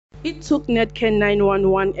It took Netcare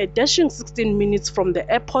 911 a dashing 16 minutes from the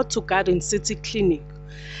airport to Garden City Clinic.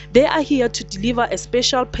 They are here to deliver a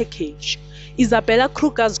special package, Isabella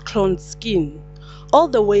Kruger's cloned skin, all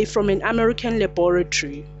the way from an American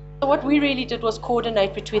laboratory. So what we really did was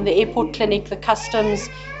coordinate between the airport clinic, the customs,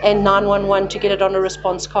 and 911 to get it on a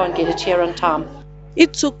response car and get it here on time.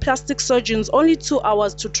 It took plastic surgeons only 2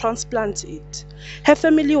 hours to transplant it. Her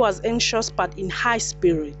family was anxious but in high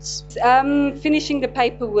spirits. Finishing the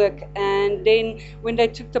paperwork, and then when they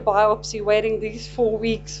took the biopsy, waiting these 4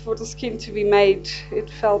 weeks for the skin to be made, it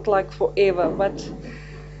felt like forever, but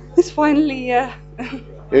it's finally here.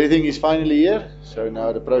 Everything is finally here, so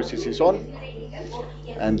now the process is on,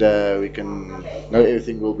 and we can know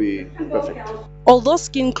everything will be perfect. Although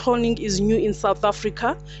skin cloning is new in South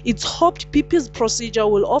Africa, it's hoped PP's procedure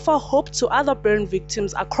will offer hope to other burn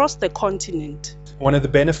victims across the continent. One of the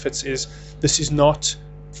benefits is this is not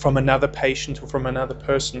from another patient or from another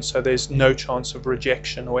person, so there's no chance of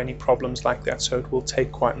rejection or any problems like that, so it will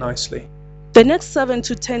take quite nicely. The next 7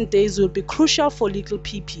 to 10 days will be crucial for little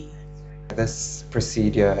PP. This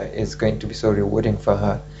procedure is going to be so rewarding for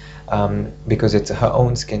her because it's her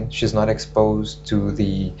own skin. She's not exposed to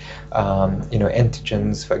the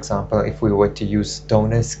antigens, for example, if we were to use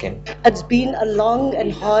donor skin. It's been a long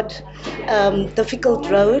and hard, difficult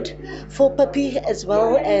road for Papi as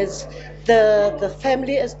well as the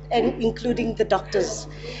family and including the doctors.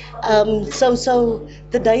 So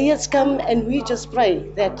the day has come, and we just pray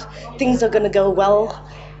that things are going to go well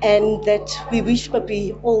and that we wish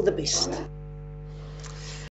Papi all the best.